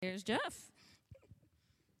here's Jeff.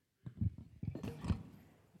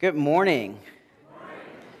 Good morning.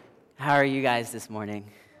 How are you guys this morning?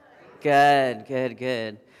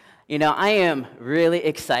 Good. You know, I am really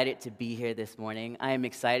excited to be here this morning. I am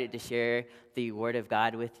excited to share the Word of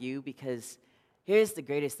God with you because here's the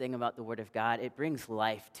greatest thing about the Word of God. It brings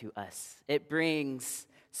life to us. It brings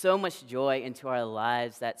so much joy into our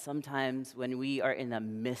lives that sometimes when we are in the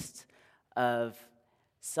midst of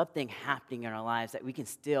something happening in our lives, that we can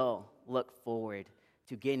still look forward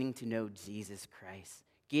to getting to know Jesus Christ,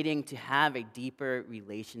 getting to have a deeper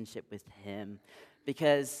relationship with Him.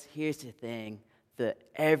 Because here's the thing,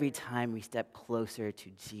 every time we step closer to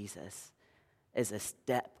Jesus is a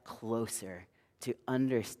step closer to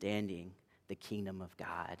understanding the kingdom of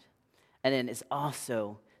God. And then it's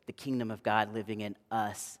also the kingdom of God living in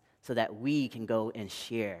us so that we can go and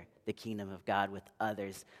share the kingdom of God with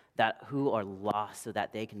others who are lost so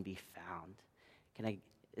that they can be found.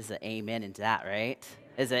 Is an amen into that, right?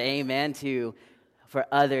 Is an amen for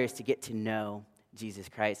others to get to know Jesus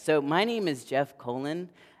Christ. So my name is Jeff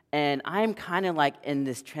Colin, and I'm kind of like in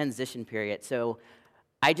this transition period. So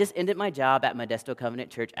I just ended my job at Modesto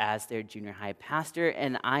Covenant Church as their junior high pastor,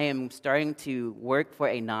 and I am starting to work for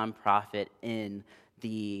a nonprofit in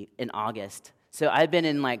August. So I've been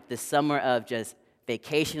in like the summer of just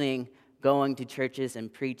vacationing, going to churches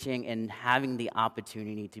and preaching, and having the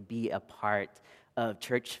opportunity to be a part of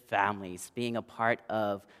church families, being a part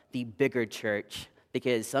of the bigger church,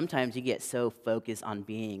 because sometimes you get so focused on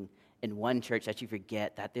being in one church that you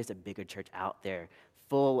forget that there's a bigger church out there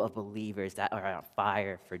full of believers that are on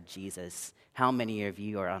fire for Jesus. How many of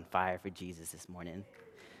you are on fire for Jesus this morning?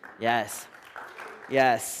 Yes.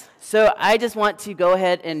 So I just want to go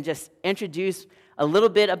ahead and just introduce a little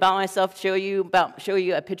bit about myself, show you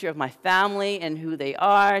a picture of my family and who they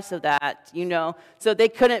are so that, so they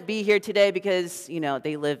couldn't be here today because,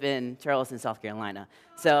 they live in Charleston, South Carolina,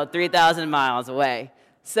 so 3,000 miles away.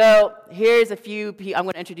 So here's I'm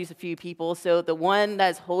going to introduce a few people. So the one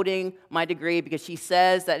that's holding my degree because she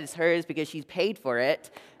says that it's hers because she's paid for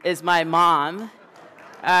it is my mom. All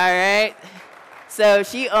right. So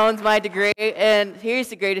she owns my degree, and here's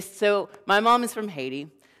the greatest. So my mom is from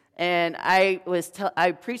Haiti. And I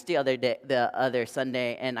preached the other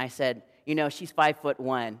Sunday, and I said, she's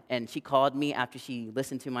 5'1", and she called me after she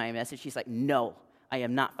listened to my message. She's like, "No, I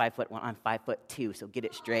am not 5'1", I'm 5'2", so get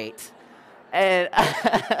it straight." And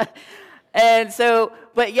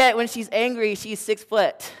but yet when she's angry, she's 6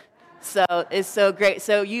 foot. So it's so great.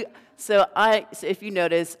 So if you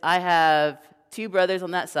notice, I have 2 brothers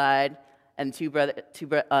on that side, and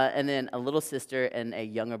and then a little sister and a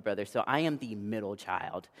younger brother. So I am the middle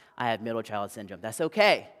child. I have middle child syndrome. That's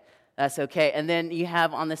okay. And then you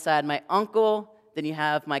have on the side my uncle, then you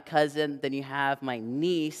have my cousin, then you have my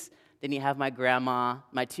niece, then you have my grandma,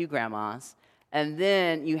 my 2 grandmas, and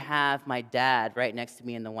then you have my dad right next to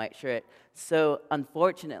me in the white shirt. So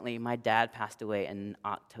unfortunately, my dad passed away in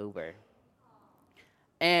October.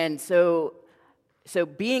 And so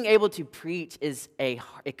being able to preach is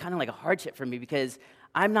kind of like a hardship for me because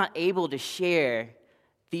I'm not able to share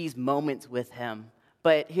these moments with him.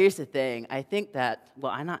 But here's the thing. I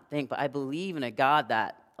believe in a God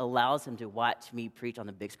that allows him to watch me preach on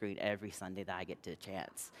the big screen every Sunday that I get a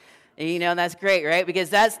chance. And that's great, right? Because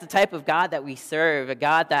that's the type of God that we serve, a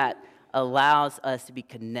God that allows us to be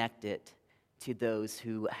connected to those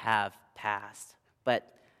who have passed. But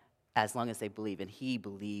as long as they believe, and he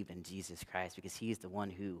believed in Jesus Christ because he's the one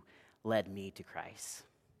who led me to Christ.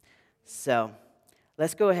 So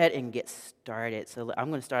let's go ahead and get started. So I'm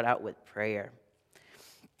going to start out with prayer.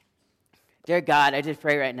 Dear God, I just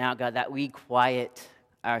pray right now, God, that we quiet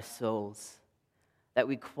our souls, that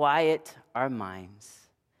we quiet our minds,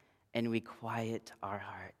 and we quiet our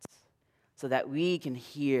hearts so that we can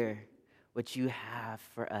hear what you have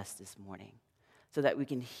for us this morning, so that we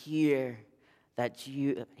can hear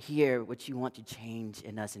what you want to change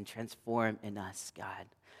in us and transform in us, God.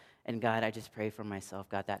 And God, I just pray for myself,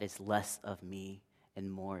 God, that is less of me and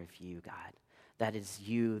more of you, God. That is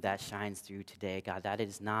you that shines through today, God. That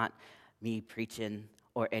is not me preaching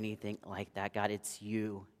or anything like that, God. It's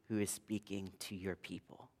you who is speaking to your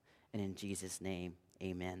people. And in Jesus' name,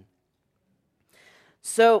 amen.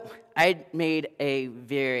 So I made a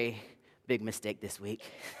very big mistake this week.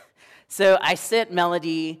 So I sent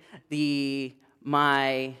Melody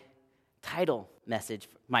my title message,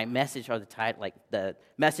 the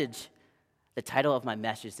title of my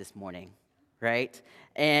message this morning, right?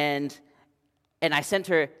 And I sent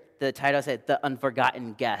her the title, said The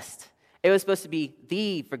Unforgotten Guest. It was supposed to be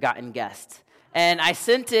The Forgotten Guest. And I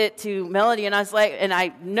sent it to Melody, and I was like, and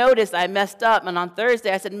I noticed I messed up. And on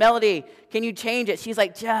Thursday, I said, Melody, can you change it? She's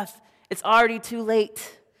like, Jeff, it's already too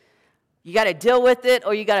late. You got to deal with it,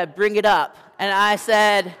 or you got to bring it up. And I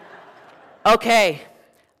said, okay,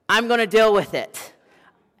 I'm going to deal with it.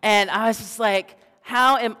 And I was just like,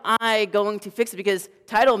 how am I going to fix it? Because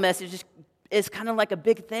title message is kind of like a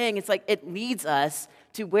big thing. It's like it leads us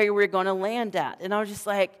to where we're going to land at. And I was just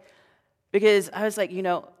like, because I was like,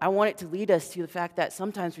 I want it to lead us to the fact that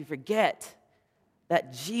sometimes we forget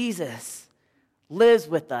that Jesus lives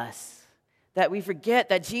with us, that we forget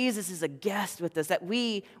that Jesus is a guest with us, that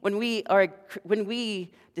when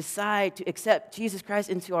we decide to accept Jesus Christ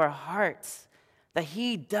into our hearts, that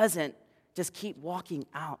he doesn't just keep walking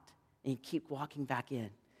out and keep walking back in.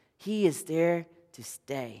 He is there to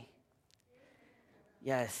stay.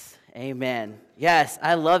 Yes, amen. Yes,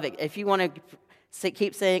 I love it. If you want to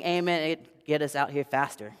keep saying amen, it get us out here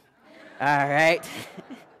faster. All right.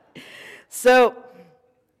 So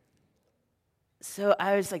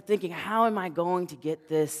I was like thinking, how am I going to get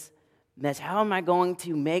this message? How am I going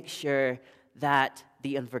to make sure that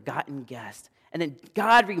the unforgotten guest? And then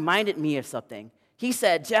God reminded me of something. He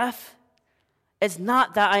said, Jeff, it's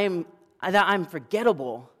not that I'm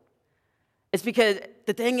forgettable. It's because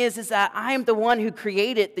the thing is that I am the one who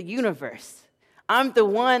created the universe. I'm the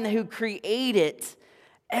one who created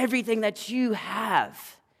everything that you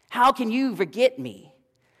have. How can you forget me?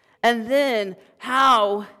 And then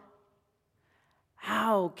how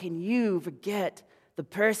can you forget the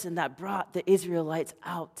person that brought the Israelites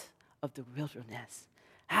out of the wilderness?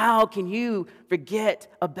 How can you forget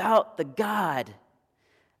about the God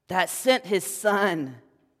that sent his son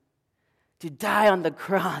to die on the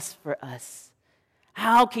cross for us?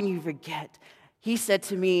 How can you forget? He said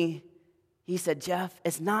to me, Jeff,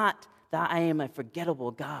 it's not that I am a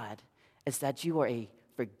forgettable God. It's that you are a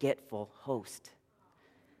forgetful host.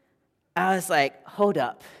 I was like, hold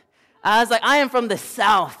up. I was like, I am from the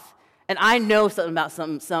South, and I know something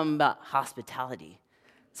about hospitality.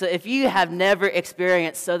 So if you have never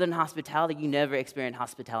experienced Southern hospitality, you never experienced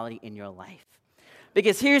hospitality in your life.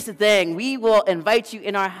 Because here's the thing, we will invite you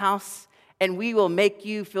in our house, and we will make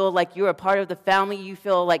you feel like you're a part of the family. You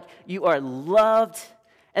feel like you are loved,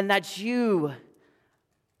 and that you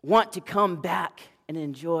want to come back and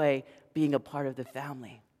enjoy being a part of the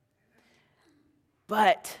family.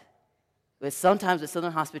 But sometimes with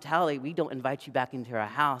Southern hospitality, we don't invite you back into our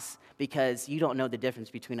house because you don't know the difference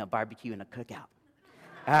between a barbecue and a cookout.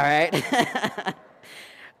 All right?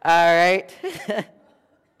 All right?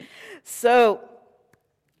 So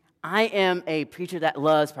I am a preacher that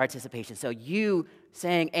loves participation. So you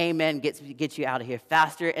saying amen gets you out of here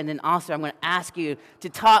faster. And then also I'm going to ask you to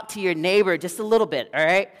talk to your neighbor just a little bit, all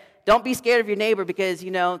right? Don't be scared of your neighbor because,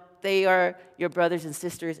 they are your brothers and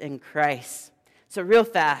sisters in Christ. So real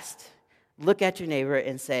fast, look at your neighbor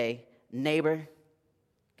and say, neighbor.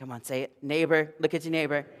 Come on, say it. Neighbor, look at your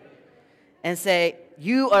neighbor. And say,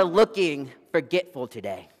 you are looking forgetful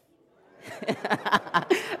today.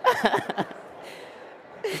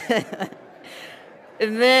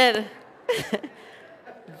 And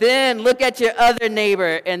then look at your other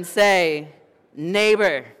neighbor and say,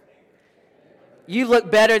 neighbor, you look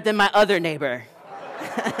better than my other neighbor.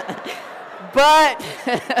 But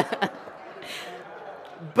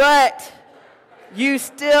you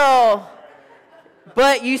still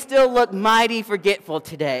look mighty forgetful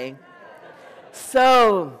today.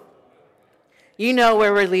 So, you know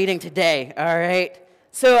where we're leading today, all right?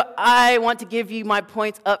 So I want to give you my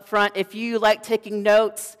points up front. If you like taking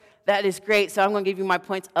notes, that is great. So I'm going to give you my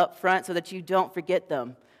points up front so that you don't forget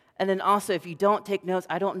them. And then also, if you don't take notes,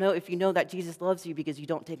 I don't know if you know that Jesus loves you because you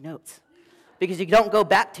don't take notes. Because you don't go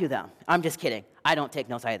back to them. I'm just kidding. I don't take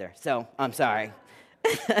notes either, so I'm sorry.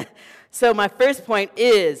 So my first point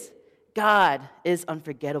is, God is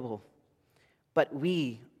unforgettable, but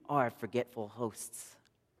we are forgetful hosts.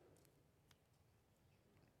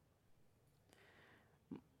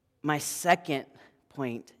 My second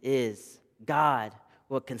point is, God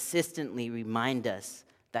will consistently remind us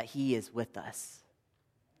that he is with us.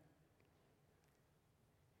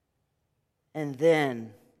 And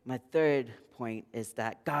then my third point is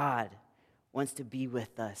that God wants to be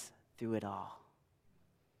with us through it all.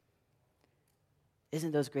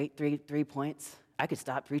 Isn't those great three points? I could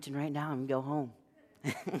stop preaching right now and go home.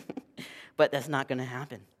 But that's not going to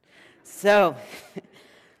happen. So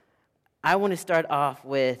I want to start off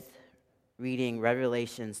with reading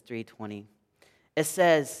Revelations 3:20. It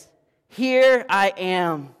says, "Here I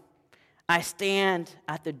am. I stand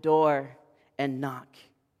at the door and knock.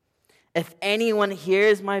 If anyone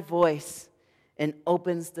hears my voice and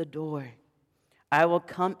opens the door, I will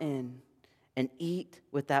come in and eat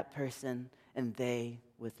with that person and they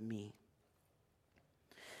with me.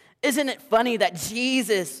 Isn't it funny that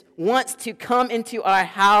Jesus wants to come into our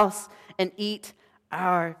house and eat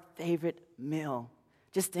our favorite meal?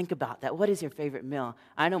 Just think about that. What is your favorite meal?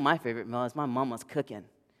 I know my favorite meal is my mama's cooking.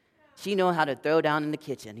 She knows how to throw down in the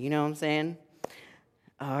kitchen. You know what I'm saying?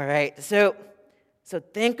 All right. So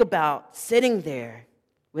think about sitting there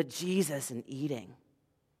with Jesus and eating.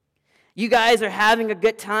 You guys are having a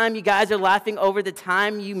good time. You guys are laughing over the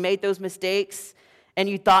time you made those mistakes and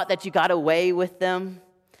you thought that you got away with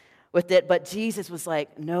it. But Jesus was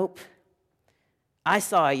like, nope, I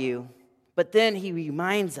saw you. But then he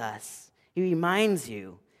reminds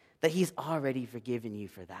you that he's already forgiven you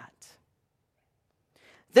for that.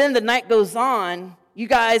 Then the night goes on. You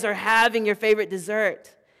guys are having your favorite dessert,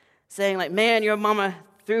 saying like, man, your mama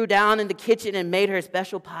threw down in the kitchen and made her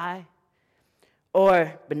special pie.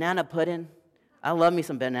 Or banana pudding. I love me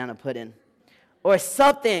some banana pudding. Or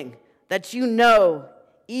something that you know,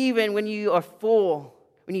 even when you are full,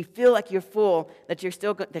 when you feel like you're full, that you're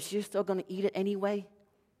still going to eat it anyway,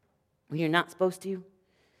 when you're not supposed to.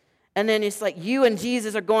 And then it's like you and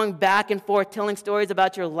Jesus are going back and forth, telling stories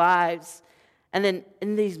about your lives. And then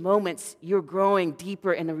in these moments, you're growing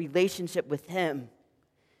deeper in a relationship with him.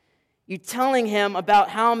 You're telling him about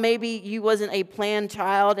how maybe you wasn't a planned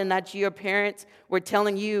child and that your parents were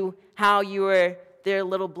telling you how you were their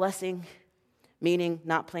little blessing, meaning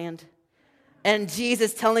not planned. And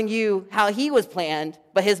Jesus telling you how he was planned,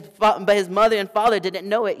 but his mother and father didn't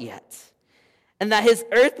know it yet. And that his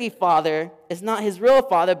earthly father is not his real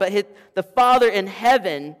father, but the Father in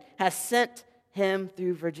heaven has sent him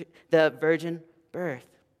through the virgin birth.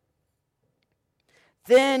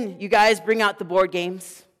 Then you guys bring out the board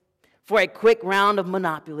games for a quick round of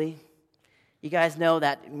Monopoly. You guys know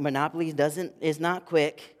that Monopoly is not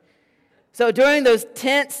quick. So during those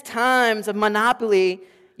tense times of Monopoly,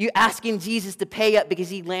 you asking Jesus to pay up because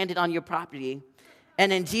he landed on your property.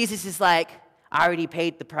 And then Jesus is like, I already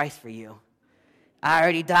paid the price for you. I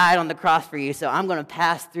already died on the cross for you, so I'm going to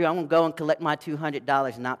pass through. I'm going to go and collect my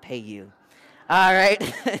 $200 and not pay you. All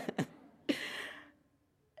right?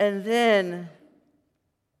 And then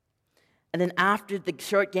after the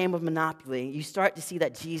short game of Monopoly, you start to see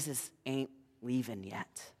that Jesus ain't leaving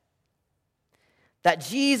yet. That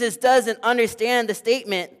Jesus doesn't understand the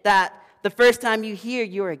statement that the first time you hear,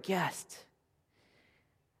 you're a guest.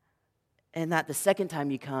 And that the second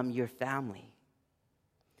time you come, you're family.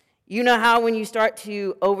 You know how when you start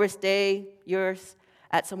to overstay yours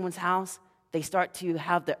at someone's house, they start to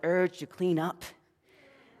have the urge to clean up.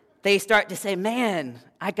 They start to say, man,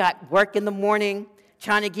 I got work in the morning,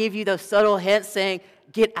 trying to give you those subtle hints saying,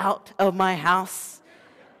 get out of my house.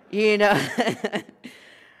 You know?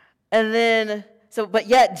 But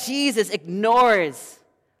yet Jesus ignores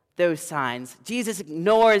those signs. Jesus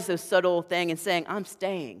ignores those subtle things and saying, I'm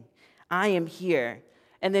staying. I am here.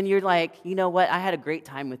 And then you're like, you know what? I had a great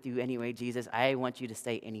time with you anyway, Jesus. I want you to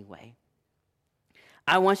stay anyway.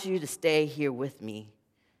 I want you to stay here with me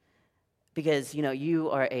because, you know,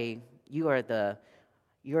 you are the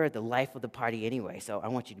life of the party anyway, so I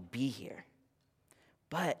want you to be here.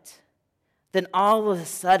 But then all of a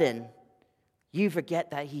sudden, you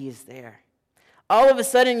forget that he is there. All of a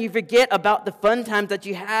sudden, you forget about the fun times that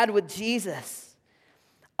you had with Jesus.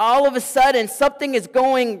 All of a sudden, something is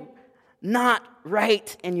going not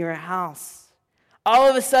right in your house. All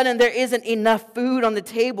of a sudden, there isn't enough food on the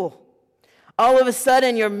table. All of a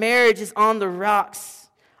sudden, your marriage is on the rocks.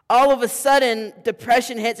 All of a sudden,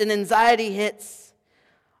 depression hits and anxiety hits.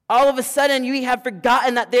 All of a sudden, we have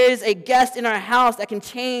forgotten that there is a guest in our house that can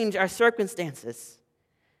change our circumstances.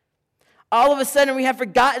 All of a sudden, we have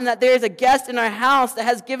forgotten that there is a guest in our house that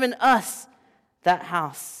has given us that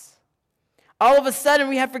house. All of a sudden,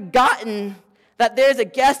 we have forgotten that there's a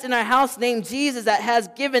guest in our house named Jesus that has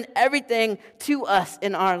given everything to us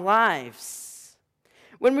in our lives.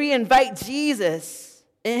 When we invite Jesus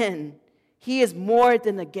in, he is more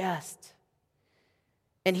than a guest.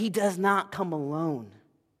 And he does not come alone.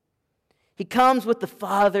 He comes with the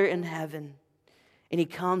Father in heaven, and he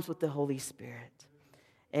comes with the Holy Spirit,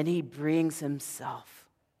 and he brings himself.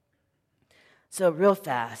 So real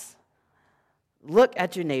fast, look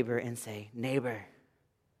at your neighbor and say, neighbor.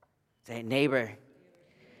 Say, neighbor,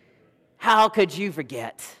 how could you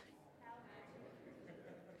forget?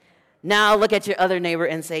 Now look at your other neighbor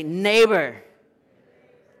and say, neighbor,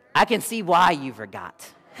 I can see why you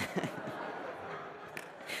forgot.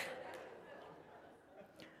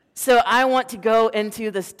 So I want to go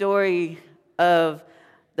into the story of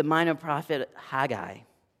the minor prophet Haggai.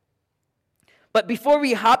 But before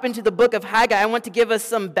we hop into the book of Haggai, I want to give us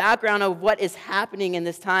some background of what is happening in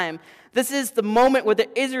this time. This is the moment where the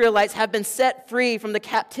Israelites have been set free from the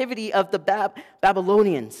captivity of the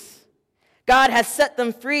Babylonians. God has set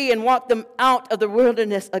them free and walked them out of the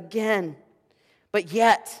wilderness again. But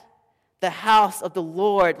yet, the house of the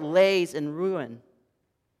Lord lays in ruin.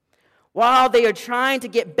 While they are trying to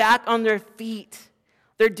get back on their feet,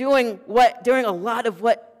 they're doing a lot of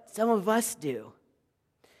what some of us do.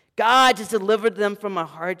 God just delivered them from a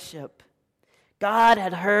hardship. God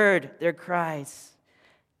had heard their cries.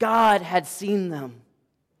 God had seen them.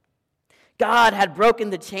 God had broken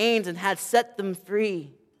the chains and had set them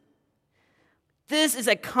free. This is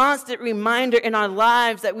a constant reminder in our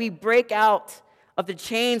lives that we break out of the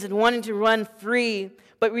chains and wanting to run free,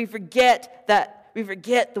 but we forget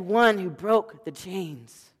the one who broke the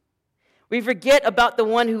chains. We forget about the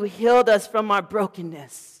one who healed us from our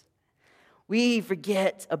brokenness. We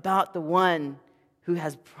forget about the one who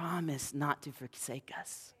has promised not to forsake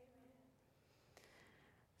us.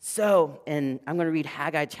 So, and I'm going to read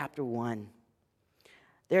Haggai chapter 1.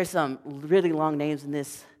 There are some really long names in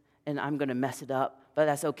this, and I'm going to mess it up, but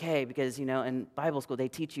that's okay because, in Bible school, they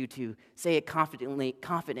teach you to say it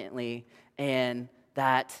confidently, and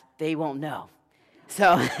that they won't know.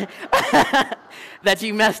 So, that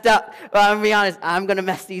you messed up. Well, I'm going to be honest, I'm going to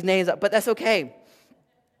mess these names up, but that's okay.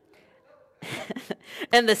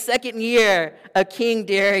 In the second year of King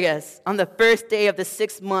Darius, on the first day of the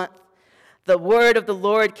 6th month, the word of the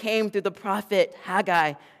Lord came through the prophet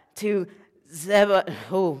Haggai to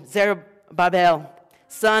Zerubbabel,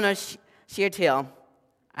 son of Shealtiel.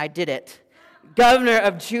 I did it. Governor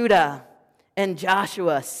of Judah, and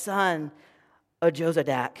Joshua, son of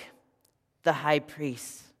Jozadak, the high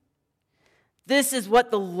priest. This is what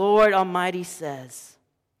the Lord Almighty says.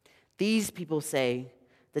 These people say,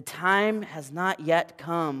 the time has not yet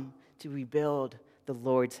come to rebuild the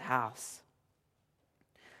Lord's house.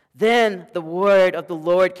 Then the word of the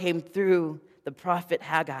Lord came through the prophet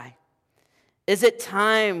Haggai. Is it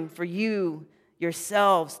time for you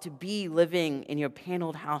yourselves to be living in your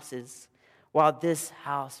paneled houses while this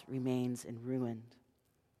house remains in ruin?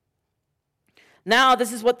 Now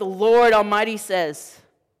this is what the Lord Almighty says.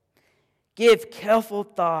 Give careful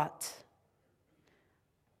thought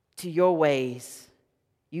to your ways.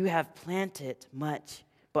 You have planted much,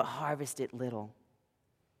 but harvested little.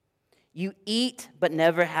 You eat, but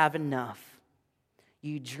never have enough.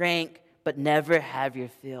 You drink, but never have your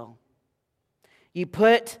fill. You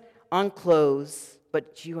put on clothes,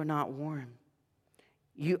 but you are not warm.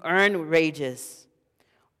 You earn wages,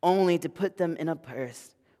 only to put them in a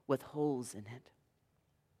purse with holes in it.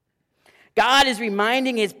 God is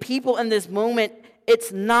reminding his people in this moment,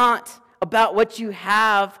 it's not about what you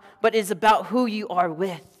have, but it's about who you are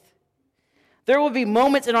with. There will be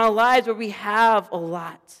moments in our lives where we have a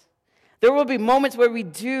lot. There will be moments where we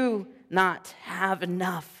do not have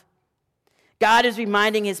enough. God is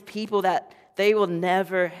reminding his people that they will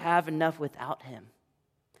never have enough without him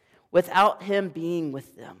being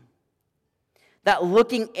with them. That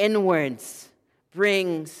looking inwards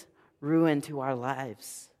brings ruin to our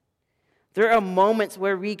lives. There are moments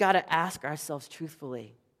where we got to ask ourselves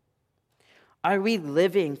truthfully, are we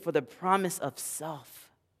living for the promise of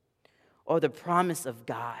self or the promise of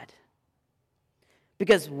God?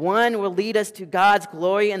 Because one will lead us to God's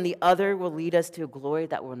glory and the other will lead us to a glory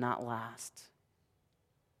that will not last.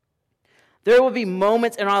 There will be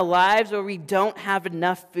moments in our lives where we don't have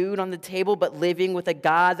enough food on the table, but living with a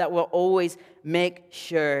God that will always make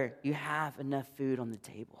sure you have enough food on the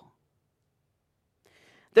table.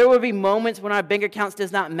 There will be moments when our bank accounts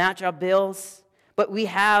does not match our bills, but we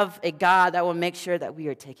have a God that will make sure that we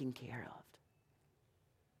are taken care of.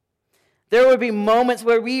 There will be moments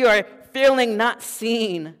where we are feeling not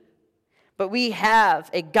seen, but we have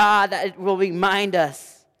a God that will remind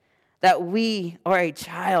us that we are a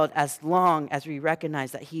child as long as we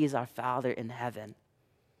recognize that he is our Father in heaven.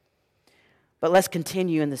 But let's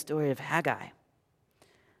continue in the story of Haggai.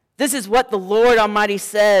 This is what the Lord Almighty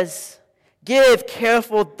says. Give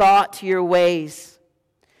careful thought to your ways.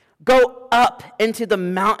 Go up into the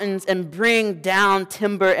mountains and bring down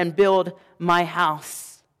timber and build my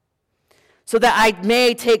house, so that I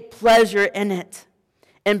may take pleasure in it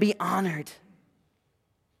and be honored,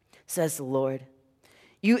 says the Lord.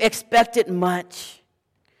 You expected much,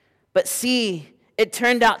 but see, it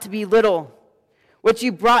turned out to be little. What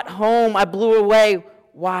you brought home, I blew away.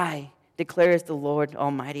 Why, declares the Lord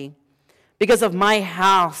Almighty? Because of my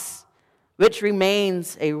house, which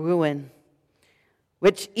remains a ruin,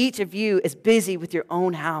 which each of you is busy with your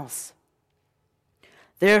own house.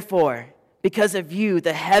 Therefore, because of you,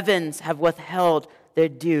 the heavens have withheld their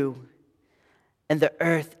dew. and the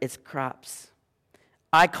earth its crops.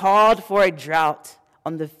 I called for a drought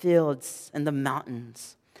on the fields and the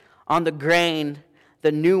mountains, on the grain,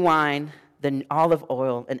 the new wine, the olive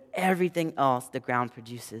oil, and everything else the ground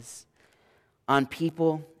produces, on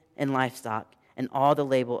people and livestock, and all the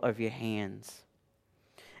labor of your hands.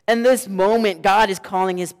 In this moment, God is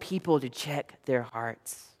calling his people to check their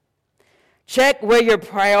hearts. Check where your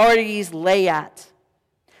priorities lay at.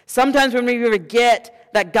 Sometimes when we forget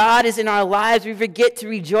that God is in our lives, we forget to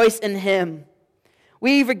rejoice in him.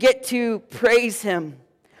 We forget to praise him.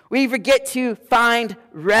 We forget to find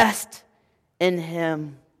rest in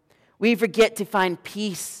him. We forget to find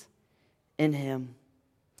peace in him.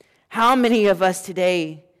 How many of us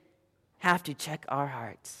today have to check our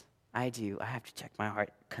hearts? I do. I have to check my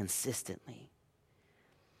heart consistently.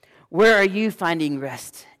 Where are you finding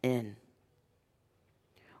rest in?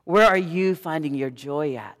 Where are you finding your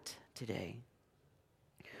joy at today?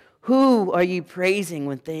 Who are you praising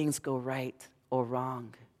when things go right or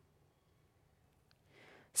wrong?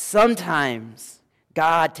 Sometimes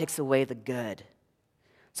God takes away the good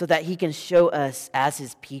so that he can show us as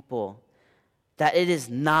his people that it is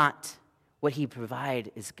not what he provides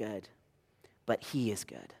is good, but he is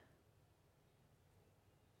good.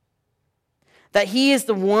 That he is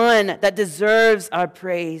the one that deserves our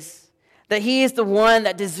praise. That he is the one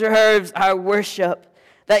that deserves our worship.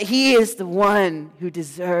 That he is the one who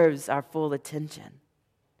deserves our full attention.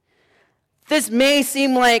 This may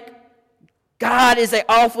seem like God is an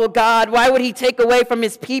awful God. Why would he take away from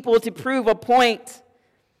his people to prove a point?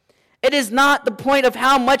 It is not the point of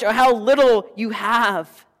how much or how little you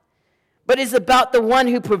have, but it's about the one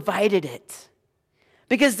who provided it.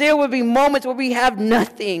 Because there will be moments where we have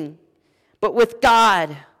nothing, but with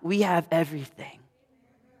God, we have everything.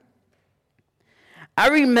 I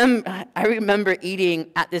remember eating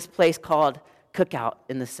at this place called Cookout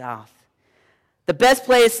in the South. The best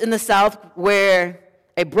place in the South where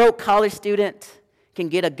a broke college student can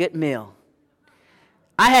get a good meal.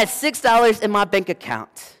 I had $6 in my bank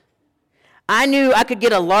account. I knew I could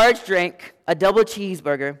get a large drink, a double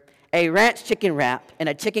cheeseburger, a ranch chicken wrap, and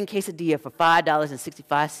a chicken quesadilla for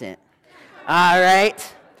 $5.65. All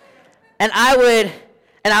right? And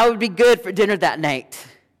I would be good for dinner that night.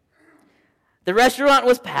 The restaurant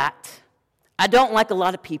was packed. I don't like a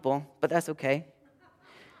lot of people, but that's okay.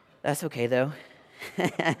 That's okay, though.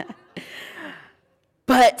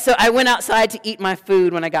 But so I went outside to eat my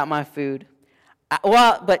food when I got my food.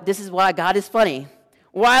 But this is why God is funny.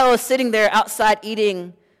 While I was sitting there outside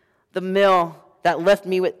eating the meal that left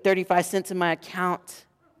me with 35 cents in my account,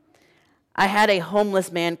 I had a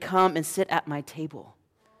homeless man come and sit at my table.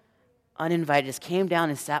 Uninvited, just came down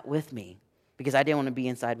and sat with me because I didn't want to be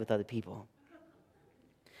inside with other people.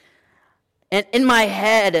 And in my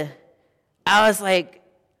head, I was like,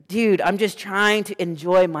 dude, I'm just trying to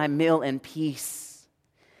enjoy my meal in peace.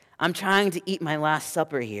 I'm trying to eat my last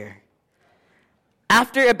supper here.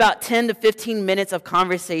 After about 10 to 15 minutes of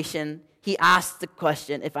conversation, he asked the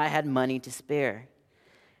question if I had money to spare.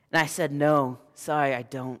 And I said, no, sorry, I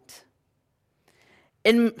don't.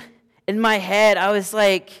 In my head, I was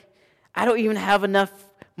like, I don't even have enough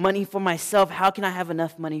money for myself. How can I have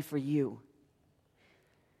enough money for you?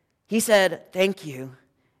 He said, thank you.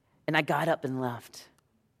 And I got up and left.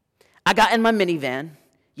 I got in my minivan.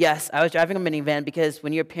 Yes, I was driving a minivan because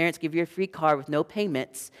when your parents give you a free car with no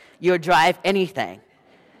payments, you'll drive anything.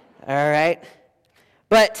 All right?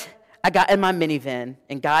 But I got in my minivan,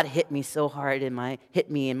 and God hit me so hard hit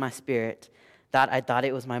me in my spirit that I thought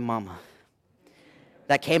it was my mama.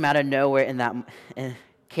 That came out of nowhere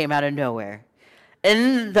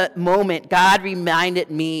In that moment, God reminded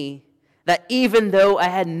me that even though I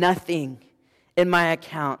had nothing in my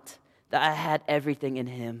account, that I had everything in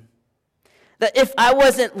him. That if I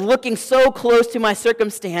wasn't looking so close to my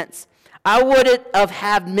circumstance, I wouldn't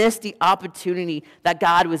have missed the opportunity that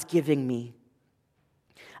God was giving me.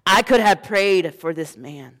 I could have prayed for this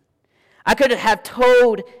man. I could have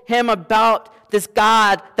told him about this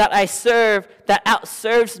God that I serve that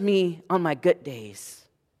outserves me on my good days.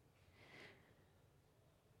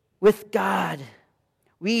 With God,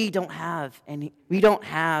 we don't have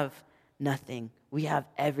nothing. We have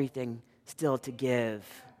everything still to give.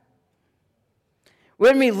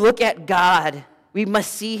 When we look at God, we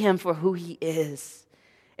must see him for who he is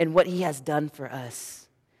and what he has done for us,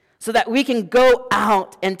 so that we can go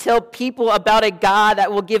out and tell people about a God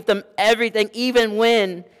that will give them everything, even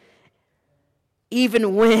when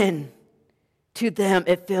to them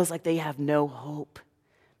it feels like they have no hope.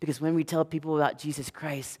 Because when we tell people about Jesus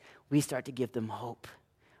Christ, we start to give them hope.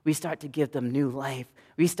 We start to give them new life.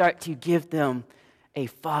 We start to give them a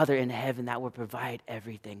Father in heaven that will provide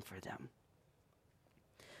everything for them.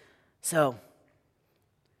 So,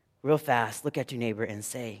 real fast, look at your neighbor and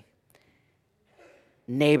say,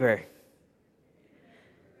 neighbor,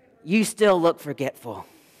 you still look forgetful.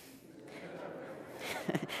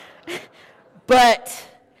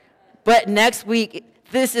 But next week,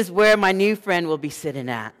 this is where my new friend will be sitting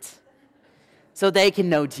at, so they can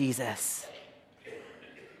know Jesus.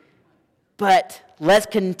 But let's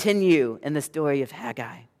continue in the story of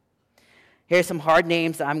Haggai. Here's some hard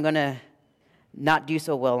names that I'm going to not do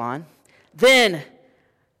so well on. Then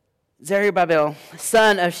Zerubbabel,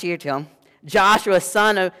 son of Shealtiel, Joshua,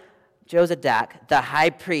 son of Jozadak, the high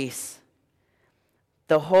priest,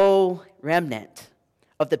 the whole remnant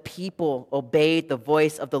of the people obeyed the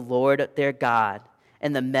voice of the Lord their God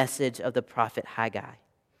and the message of the prophet Haggai,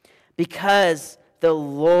 because the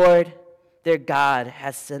Lord their God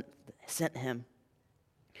has sent him.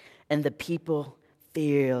 And the people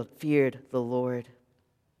feared the Lord.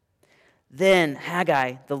 Then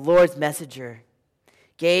Haggai, the Lord's messenger,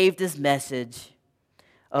 gave this message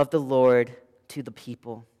of the Lord to the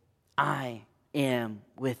people. I am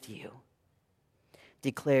with you,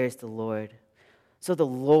 declares the Lord. So the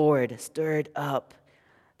Lord stirred up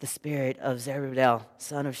the spirit of Zerubbabel,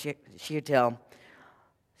 son of Shealtiel,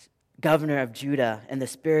 governor of Judah, and the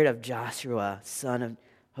spirit of Joshua, son of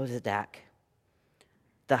Jozadak,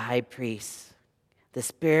 the high priest, the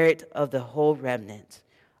spirit of the whole remnant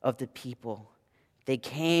of the people. They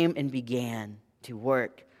came and began to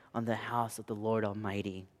work on the house of the Lord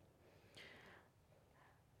Almighty,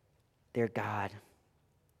 their God.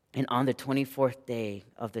 And on the 24th day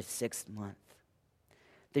of the 6th month,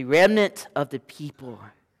 the remnant of the people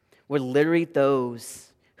were literally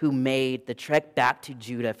those who made the trek back to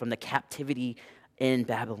Judah from the captivity in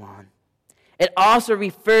Babylon. It also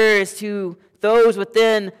refers to those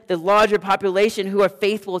within the larger population who are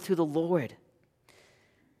faithful to the Lord.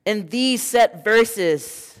 In these set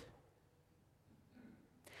verses,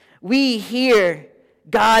 we hear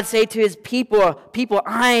God say to his people,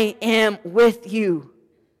 I am with you.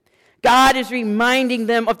 God is reminding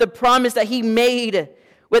them of the promise that he made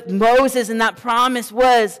with Moses, and that promise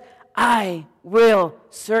was, I will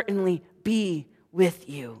certainly be with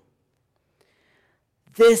you.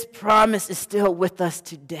 This promise is still with us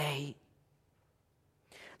today.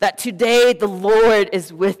 That today the Lord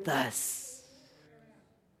is with us.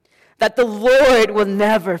 That the Lord will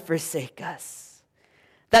never forsake us.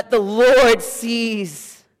 That the Lord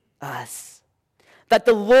sees us. That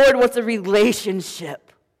the Lord wants a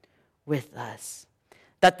relationship with us.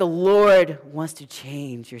 That the Lord wants to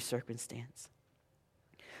change your circumstance.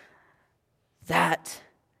 That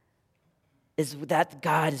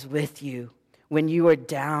God is with you when you are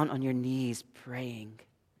down on your knees praying.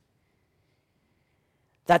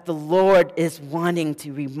 That the Lord is wanting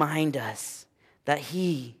to remind us that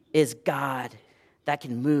he is God that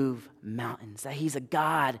can move mountains. That he's a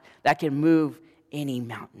God that can move any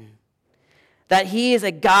mountain. That he is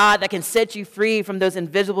a God that can set you free from those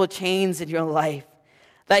invisible chains in your life.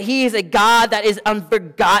 That he is a God that is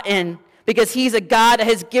unforgotten, because he's a God that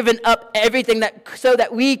has given up everything so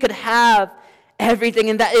that we could have everything,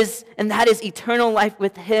 and that is eternal life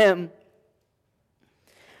with him.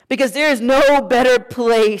 Because there is no better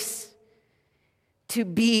place to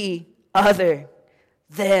be other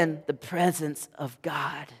than the presence of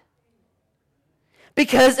God.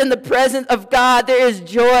 Because in the presence of God, there is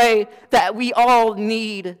joy that we all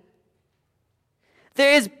need.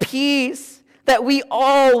 There is peace that we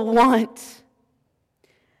all want.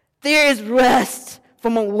 There is rest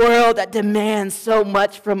from a world that demands so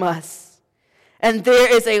much from us. And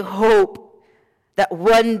there is a hope that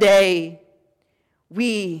one day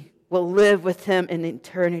we will live with him in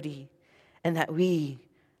eternity, and that we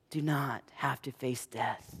do not have to face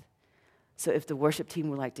death. So if the worship team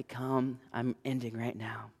would like to come, I'm ending right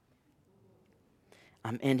now.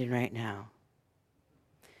 I'm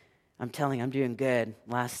telling you, I'm doing good.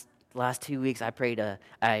 Last 2 weeks,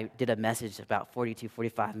 I did a message about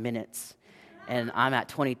 45 minutes, and I'm at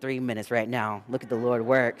 23 minutes right now. Look at the Lord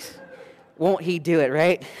works. Won't he do it,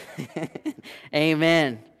 right?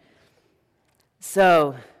 Amen.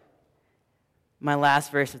 So, my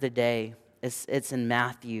last verse of the day, it's in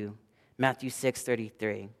Matthew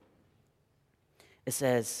 6:33. It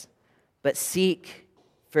says, but seek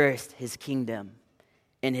first his kingdom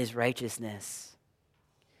and his righteousness,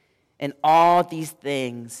 and all these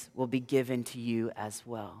things will be given to you as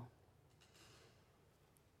well.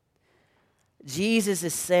 Jesus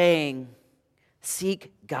is saying,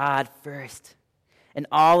 seek God first, and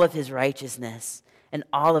all of his righteousness, and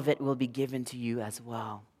all of it will be given to you as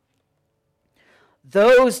well.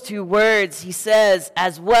 Those two words, he says,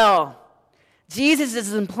 as well. Jesus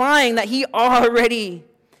is implying that he already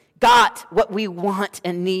got what we want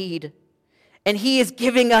and need. And he is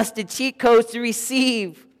giving us the cheat codes to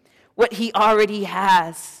receive what he already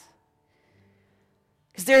has.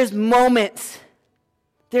 Because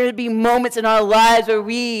there'll be moments in our lives where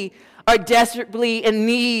we are desperately in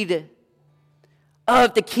need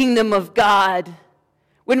of the kingdom of God.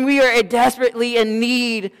 When we are desperately in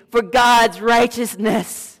need for God's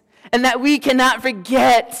righteousness. And that we cannot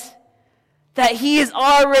forget that he is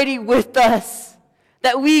already with us.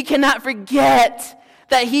 That we cannot forget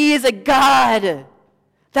that he is a God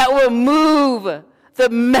that will move the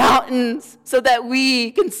mountains so that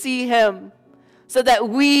we can see him, so that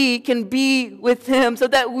we can be with him, so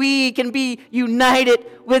that we can be united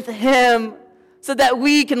with him, so that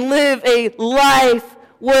we can live a life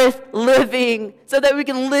worth living, so that we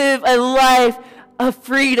can live a life of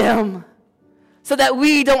freedom, so that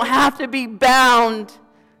we don't have to be bound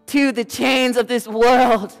to the chains of this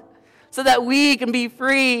world, so that we can be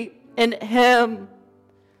free in him.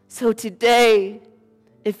 So today,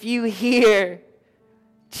 if you hear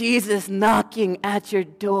Jesus knocking at your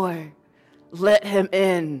door, let him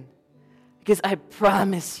in, because I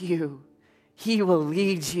promise you, he will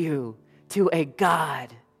lead you to a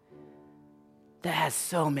God that has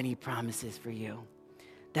so many promises for you,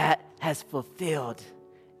 that has fulfilled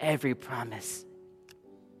every promise.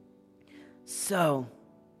 So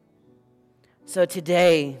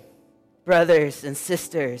today, brothers and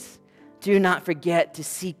sisters, do not forget to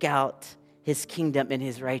seek out his kingdom and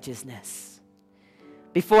his righteousness.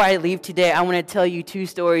 Before I leave today, I want to tell you 2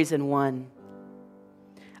 stories in one.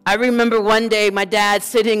 I remember one day my dad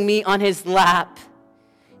sitting me on his lap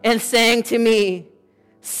and saying to me,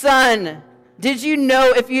 "Son, did you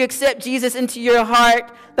know if you accept Jesus into your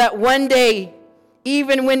heart that one day,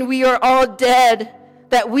 even when we are all dead,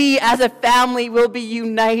 that we as a family will be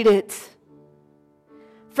united?"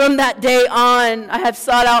 From that day on, I have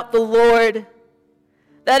sought out the Lord.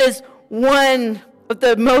 That is one of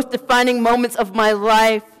the most defining moments of my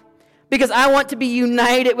life, because I want to be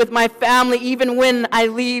united with my family even when I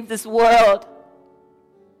leave this world.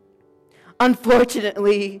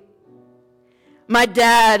 Unfortunately, my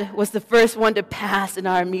dad was the first one to pass in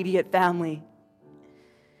our immediate family.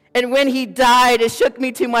 And when he died, it shook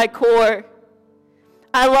me to my core.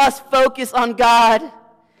 I lost focus on God.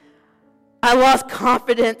 I lost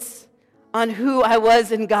confidence on who I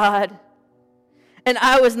was in God. And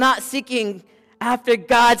I was not seeking after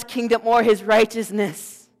God's kingdom or his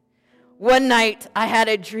righteousness. One night, I had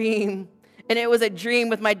a dream, and it was a dream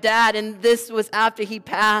with my dad, and this was after he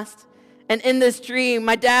passed. And in this dream,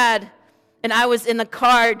 my dad and I was in a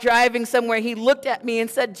car driving somewhere. He looked at me and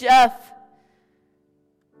said, "Jeff,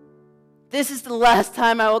 this is the last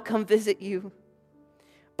time I will come visit you.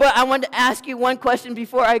 But I want to ask you one question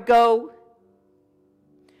before I go.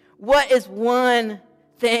 What is one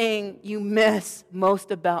thing you miss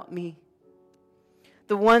most about me?"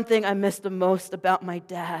 The one thing I miss the most about my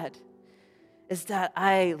dad is that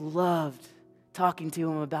I loved talking to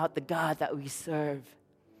him about the God that we serve.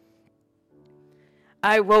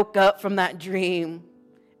 I woke up from that dream,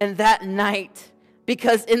 and that night,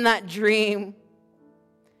 because in that dream,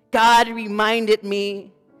 God reminded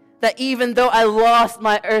me that even though I lost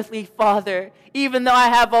my earthly father, even though I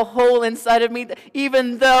have a hole inside of me,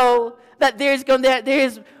 even though that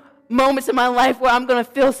there's moments in my life where I'm going to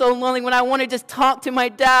feel so lonely when I want to just talk to my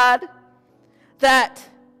dad, that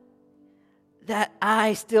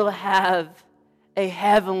I still have a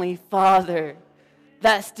heavenly Father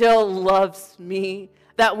that still loves me,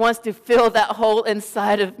 that wants to fill that hole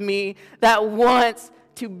inside of me, that wants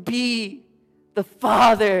to be the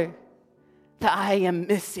Father that I am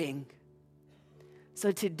missing.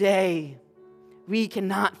 So today, we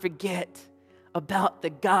cannot forget about the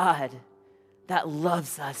God that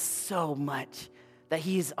loves us so much that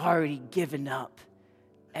he's already given up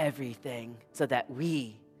everything so that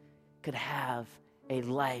we could have a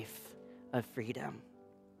life of freedom.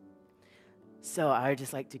 So I would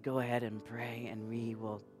just like to go ahead and pray, and we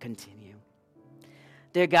will continue.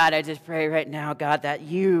 Dear God, I just pray right now, God, that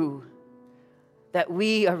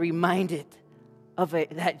we are reminded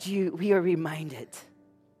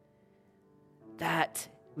that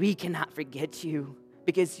we cannot forget you,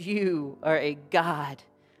 because you are a God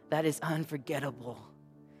that is unforgettable,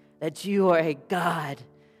 that you are a God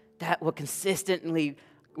that will consistently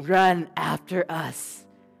run after us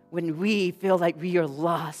when we feel like we are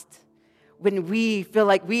lost, when we feel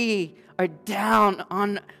like we are down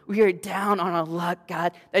on our luck,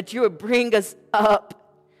 God, that you will bring us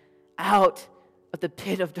up out of the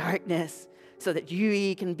pit of darkness so that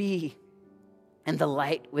we can be in the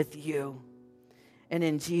light with you. And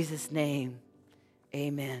in Jesus' name,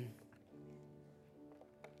 amen.